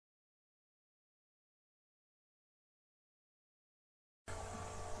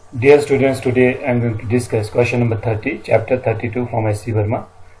Dear students, today I am going to discuss question number 30, chapter 32 from SC Verma.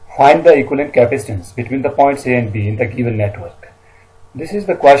 Find the equivalent capacitance between the points A and B in the given network. This is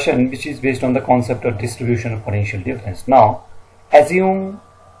the question which is based on the concept of distribution of potential difference. Now, assume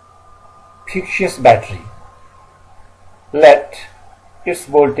fictitious battery. Let its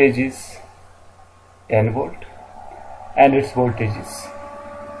voltage is 10 volt and its voltage is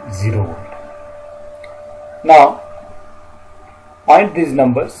 0 volt. Now, find these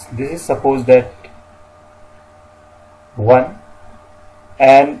numbers. This is suppose that 1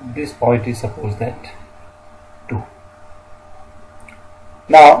 and this point is suppose that 2.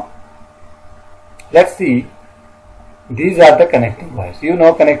 Now let's see, these are the connecting wires. You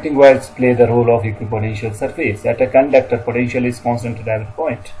know connecting wires play the role of equipotential surface. At a conductor, potential is constant at every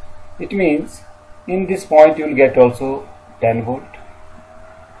point. It means in this point you will get also 10 volt.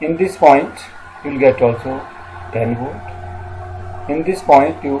 In this point you will get also 10 volt. In this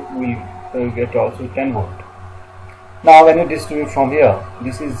point you will get also 10 volt. Now when you distribute from here,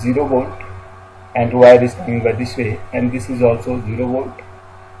 this is 0 volt and wire is coming by this way, and this is also 0 volt,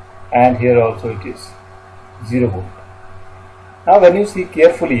 and here also it is 0 volt. Now when you see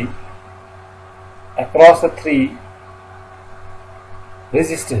carefully across the three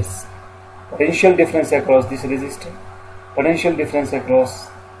resistors, potential difference across this resistor, potential difference across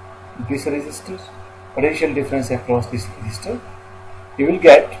this resistor, potential difference across this resistor, you will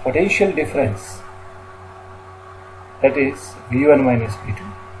get potential difference, that is V1 minus V2.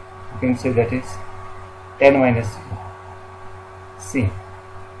 You can say that is 10 minus 0. See,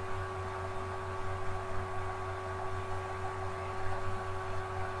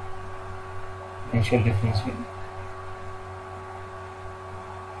 potential difference will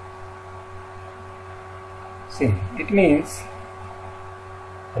see. It means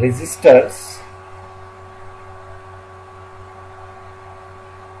resistors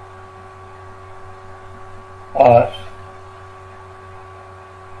are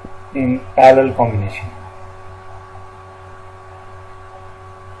in parallel combination.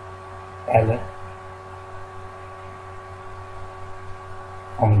 Parallel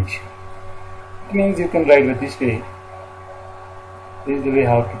combination. It means you can write with this way. This is the way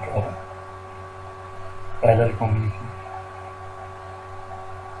how to draw parallel combination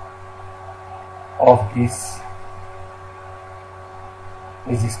of these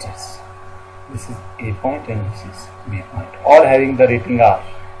resistors. This is A point and this is B point, all having the rating R.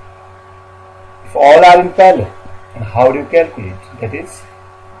 If all are in parallel, and how do you calculate? That is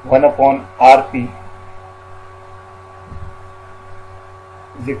 1 upon Rp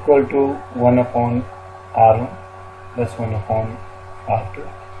is equal to 1 upon R1 plus 1 upon R2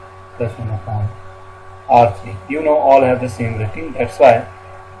 plus 1 upon R3. You know all have the same rating, that's why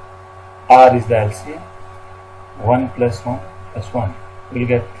R is the LCM. 1 plus 1 plus 1 will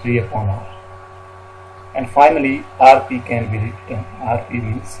get 3 upon R. And finally Rp can be written. Rp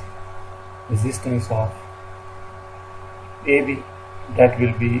means resistance of AB, that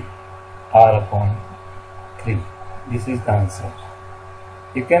will be R upon 3. This is the answer.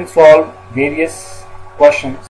 You can solve various questions